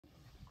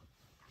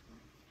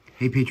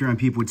Hey, Patreon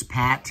people, it's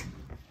Pat.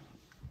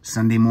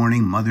 Sunday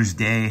morning, Mother's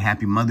Day.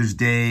 Happy Mother's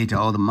Day to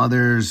all the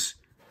mothers.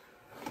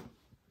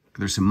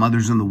 There's some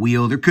mothers on the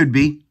wheel. There could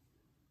be.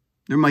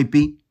 There might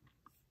be.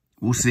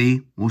 We'll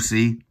see. We'll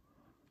see.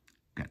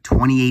 Got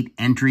 28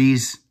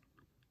 entries.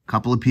 A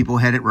couple of people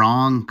had it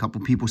wrong. A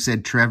couple of people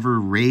said Trevor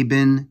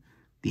Rabin.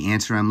 The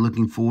answer I'm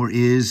looking for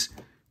is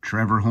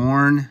Trevor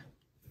Horn.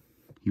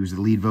 He was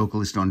the lead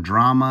vocalist on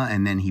Drama,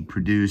 and then he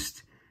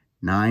produced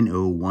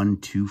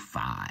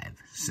 90125.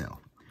 So,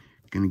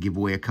 going to give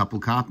away a couple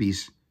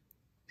copies.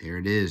 There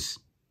it is.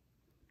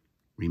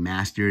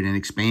 Remastered and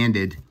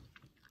expanded.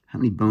 How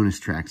many bonus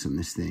tracks on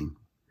this thing?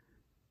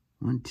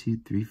 1,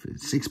 2, 3, 4,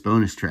 6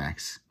 bonus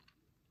tracks.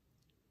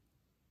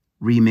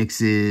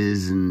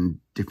 Remixes and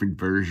different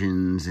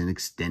versions and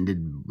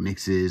extended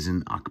mixes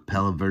and a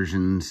cappella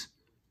versions.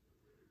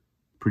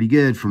 Pretty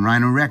good from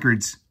Rhino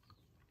Records.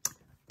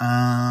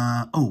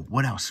 Oh,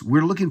 what else?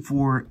 We're looking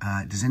for,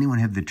 does anyone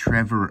have the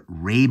Trevor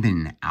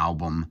Rabin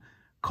album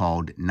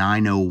called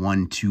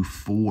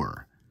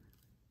 90124?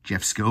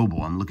 Jeff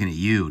Scoble, I'm looking at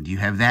you. Do you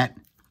have that?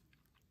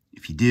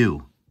 If you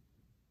do,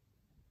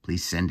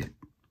 please send it.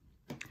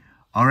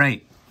 All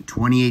right,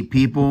 28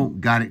 people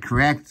got it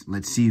correct.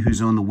 Let's see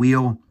who's on the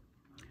wheel.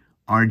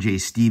 RJ,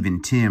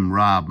 Steven, Tim,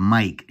 Rob,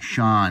 Mike,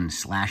 Sean,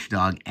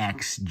 Slashdog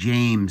X,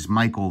 James,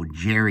 Michael,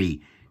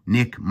 Jerry,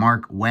 Nick,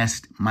 Mark,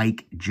 West,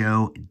 Mike,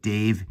 Joe,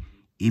 Dave,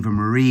 Eva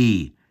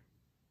Marie,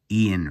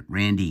 Ian,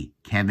 Randy,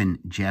 Kevin,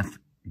 Jeff,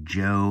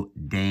 Joe,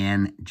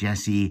 Dan,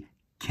 Jesse,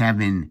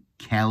 Kevin,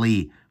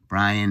 Kelly,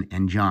 Brian,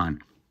 and John.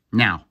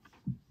 Now,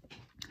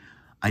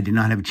 I did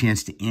not have a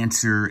chance to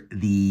answer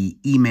the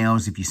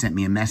emails if you sent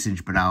me a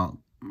message, but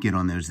I'll get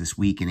on those this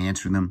week and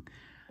answer them.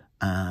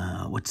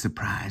 What's the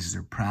prize? Is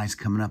there a prize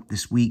coming up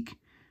this week?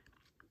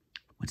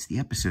 What's the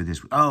episode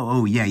this week?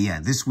 Oh,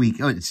 yeah. This week,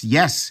 it's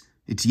yes.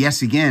 It's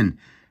yes again.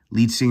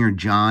 Lead singer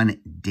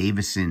John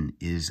Davison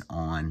is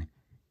on,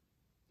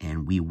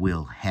 and we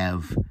will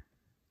have,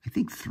 I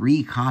think,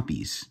 3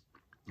 copies.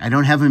 I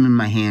don't have them in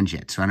my hands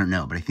yet, so I don't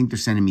know, but I think they're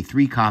sending me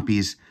 3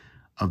 copies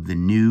of the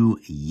new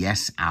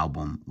Yes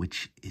album,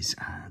 which is,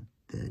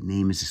 the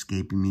name is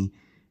escaping me.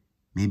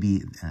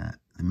 Maybe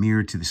The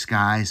Mirror to the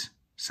Skies,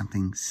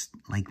 something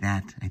like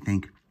that, I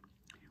think.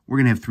 We're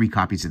going to have 3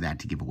 copies of that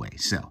to give away.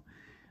 So,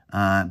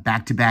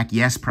 back-to-back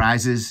Yes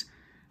prizes.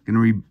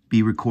 Going to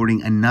be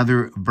recording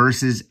another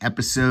Versus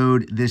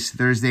episode this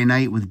Thursday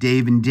night with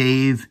Dave and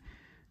Dave.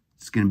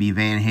 It's going to be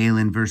Van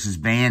Halen versus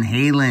Van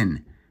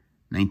Halen.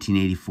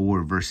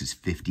 1984 versus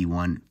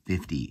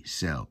 5150.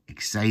 So,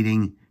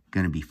 exciting.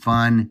 Going to be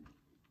fun.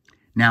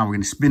 Now, we're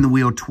going to spin the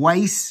wheel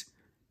twice.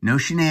 No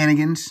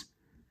shenanigans.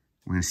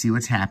 We're going to see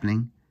what's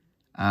happening.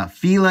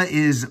 Fila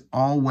is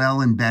all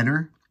well and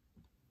better.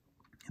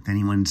 If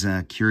anyone's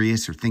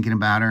curious or thinking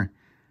about her,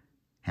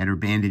 had her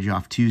bandage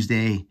off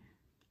Tuesday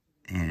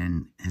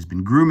and has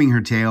been grooming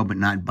her tail but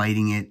not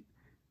biting it.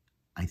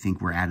 I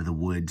think we're out of the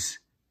woods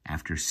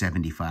after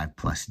 75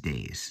 plus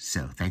days.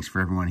 So thanks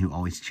for everyone who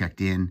always checked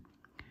in.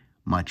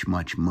 Much,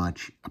 much,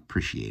 much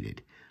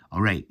appreciated.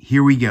 All right,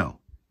 here we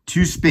go.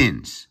 2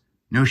 spins.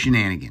 No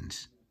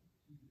shenanigans.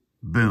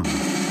 Boom.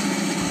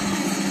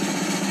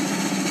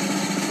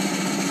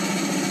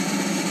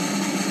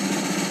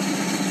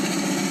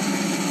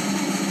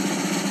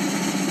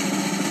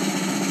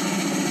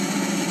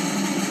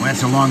 Well,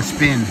 that's a long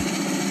spin.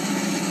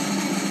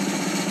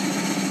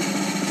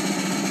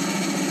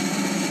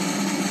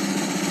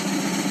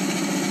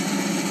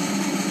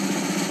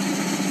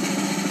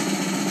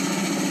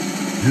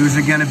 Who's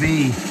it gonna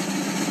be?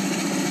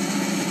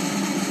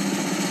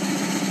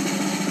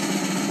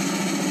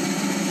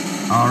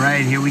 All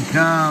right, here we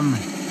come.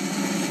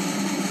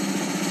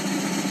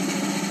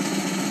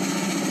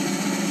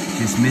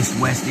 Just missed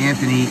West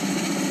Anthony.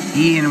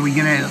 Ian, are we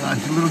gonna,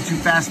 it's a little too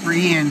fast for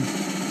Ian.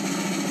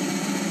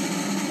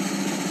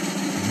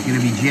 Is it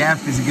gonna be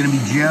Jeff? Is it gonna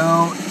be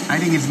Joe? I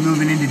think it's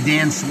moving into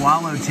Dan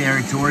Swallow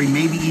territory,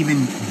 maybe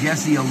even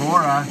Jesse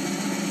Alora.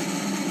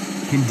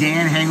 Can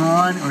Dan hang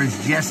on, or is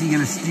Jesse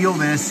going to steal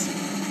this?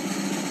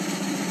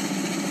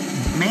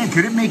 Man,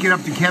 could it make it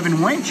up to Kevin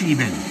Wench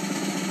even?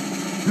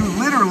 Who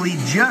literally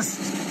just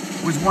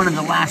was one of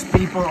the last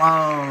people.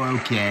 Oh,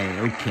 okay.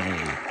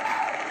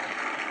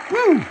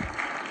 Woo!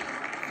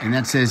 And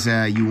that says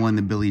you won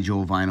the Billy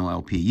Joel vinyl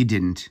LP. You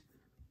didn't.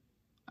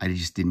 I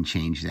just didn't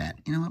change that.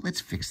 You know what?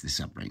 Let's fix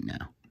this up right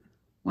now.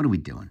 What are we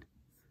doing?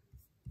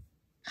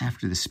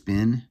 After the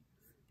spin,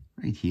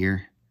 right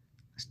here,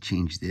 let's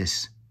change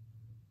this.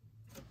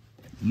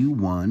 You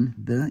won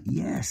the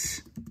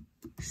Yes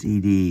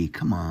CD.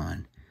 Come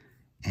on.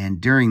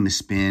 And during the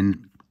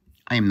spin,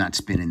 I am not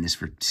spinning this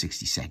for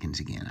 60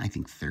 seconds again. I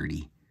think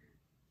 30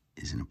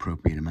 is an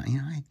appropriate amount.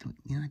 You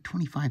know,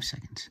 25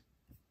 seconds.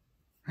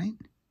 Right?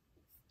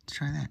 Let's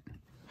try that.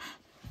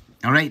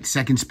 All right,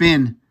 second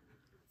spin.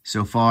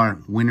 So far,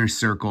 winner's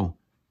circle,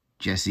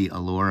 Jesse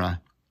Alora.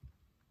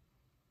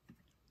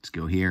 Let's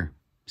go here.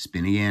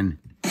 Spin again.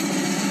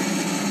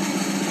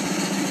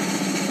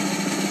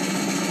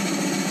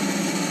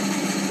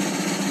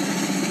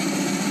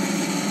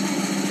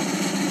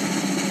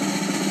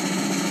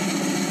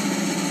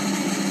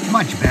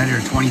 Much better,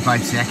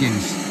 25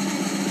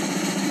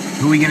 seconds.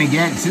 Who are we going to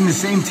get? It's in the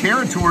same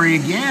territory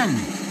again.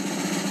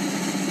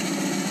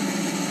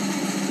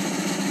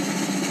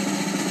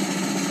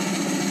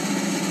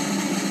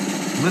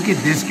 Look at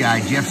this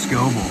guy, Jeff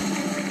Scoble.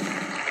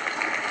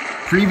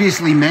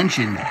 Previously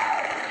mentioned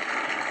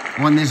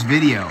on this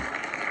video.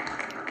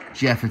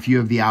 Jeff, if you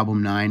have the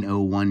album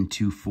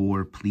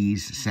 90124,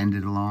 please send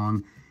it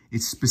along.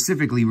 It's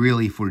specifically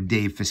really for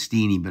Dave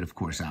Festini, but of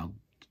course I'll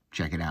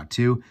check it out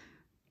too.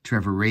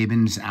 Trevor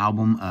Rabin's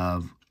album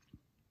of,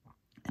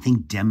 I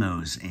think,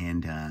 demos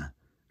and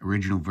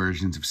original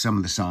versions of some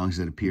of the songs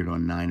that appeared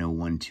on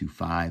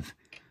 90125.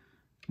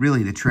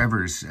 Really, the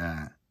Trevors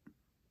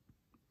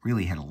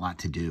really had a lot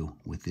to do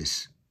with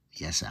this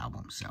Yes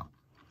album. So,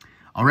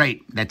 all right,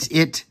 that's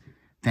it.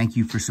 Thank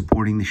you for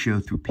supporting the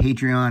show through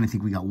Patreon. I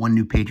think we got one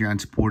new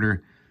Patreon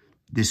supporter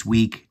this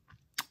week,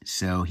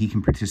 so he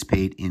can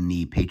participate in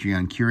the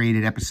Patreon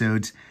curated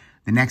episodes.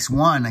 The next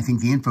one, I think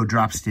the info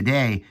drops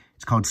today.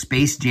 It's called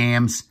Space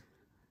Jams.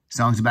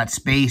 Songs about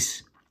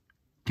space.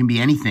 Can be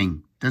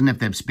anything. Doesn't have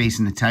to have space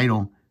in the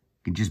title.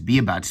 It can just be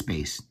about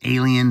space.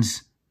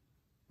 Aliens.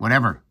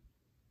 Whatever.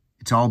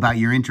 It's all about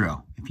your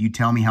intro. If you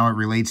tell me how it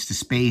relates to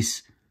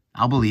space,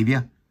 I'll believe you.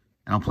 And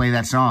I'll play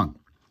that song.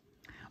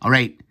 All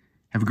right.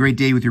 Have a great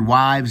day with your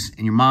wives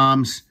and your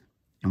moms.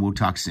 And we'll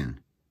talk soon.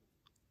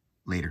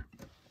 Later.